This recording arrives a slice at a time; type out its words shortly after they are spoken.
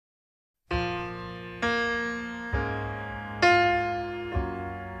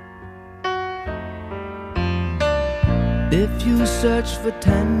If you search for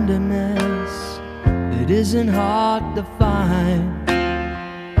tenderness, it isn't hard to find.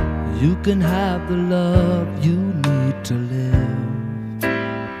 You can have the love you need to live.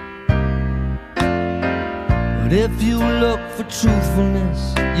 But if you look for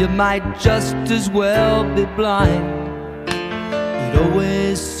truthfulness, you might just as well be blind. It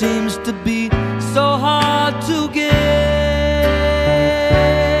always seems to be so hard to give.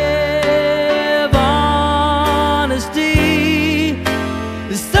 Honesty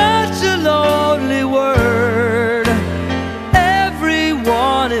is such a lonely word.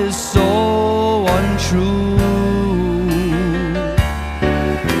 Everyone is so untrue.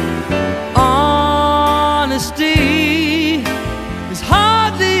 Honesty is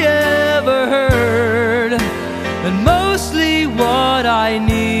hardly ever heard, and mostly what I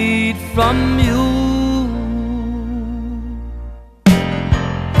need from you.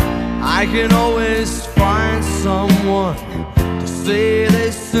 I can always find someone to say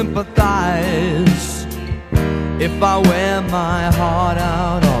they sympathize if I wear my heart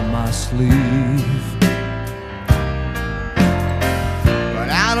out on my sleeve. But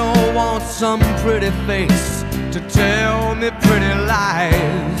I don't want some pretty face to tell me pretty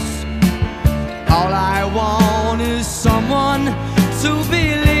lies. All I want is someone to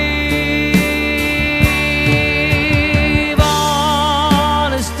believe.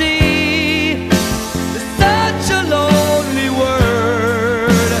 Honesty is such a lonely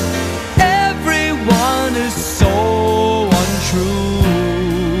word. Everyone is so untrue.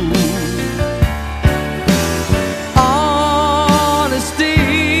 Honesty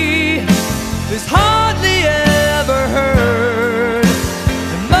is hardly ever heard,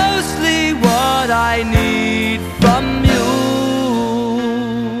 and mostly what I need from you.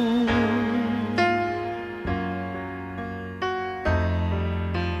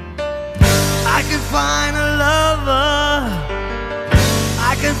 I can find a lover,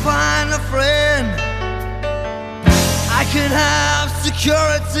 I can find a friend, I can have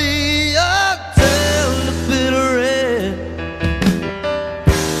security until the bitter end.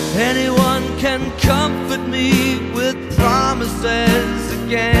 Anyone can comfort me with promises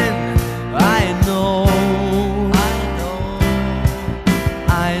again. I know, I know,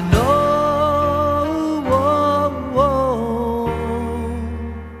 I know.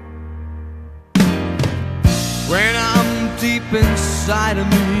 When I'm deep inside of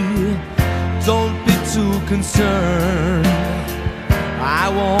me, don't be too concerned. I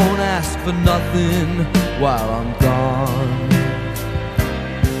won't ask for nothing while I'm gone.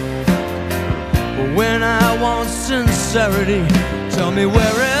 But when I want sincerity, tell me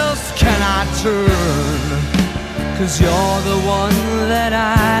where else can I turn? 'Cause you're the one that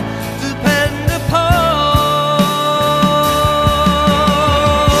I depend upon.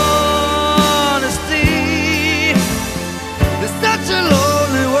 Honesty is such a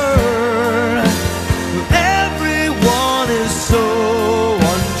lonely word. Everyone is so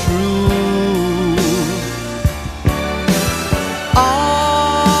untrue.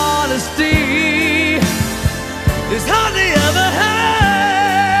 Honesty is hardly ever heard.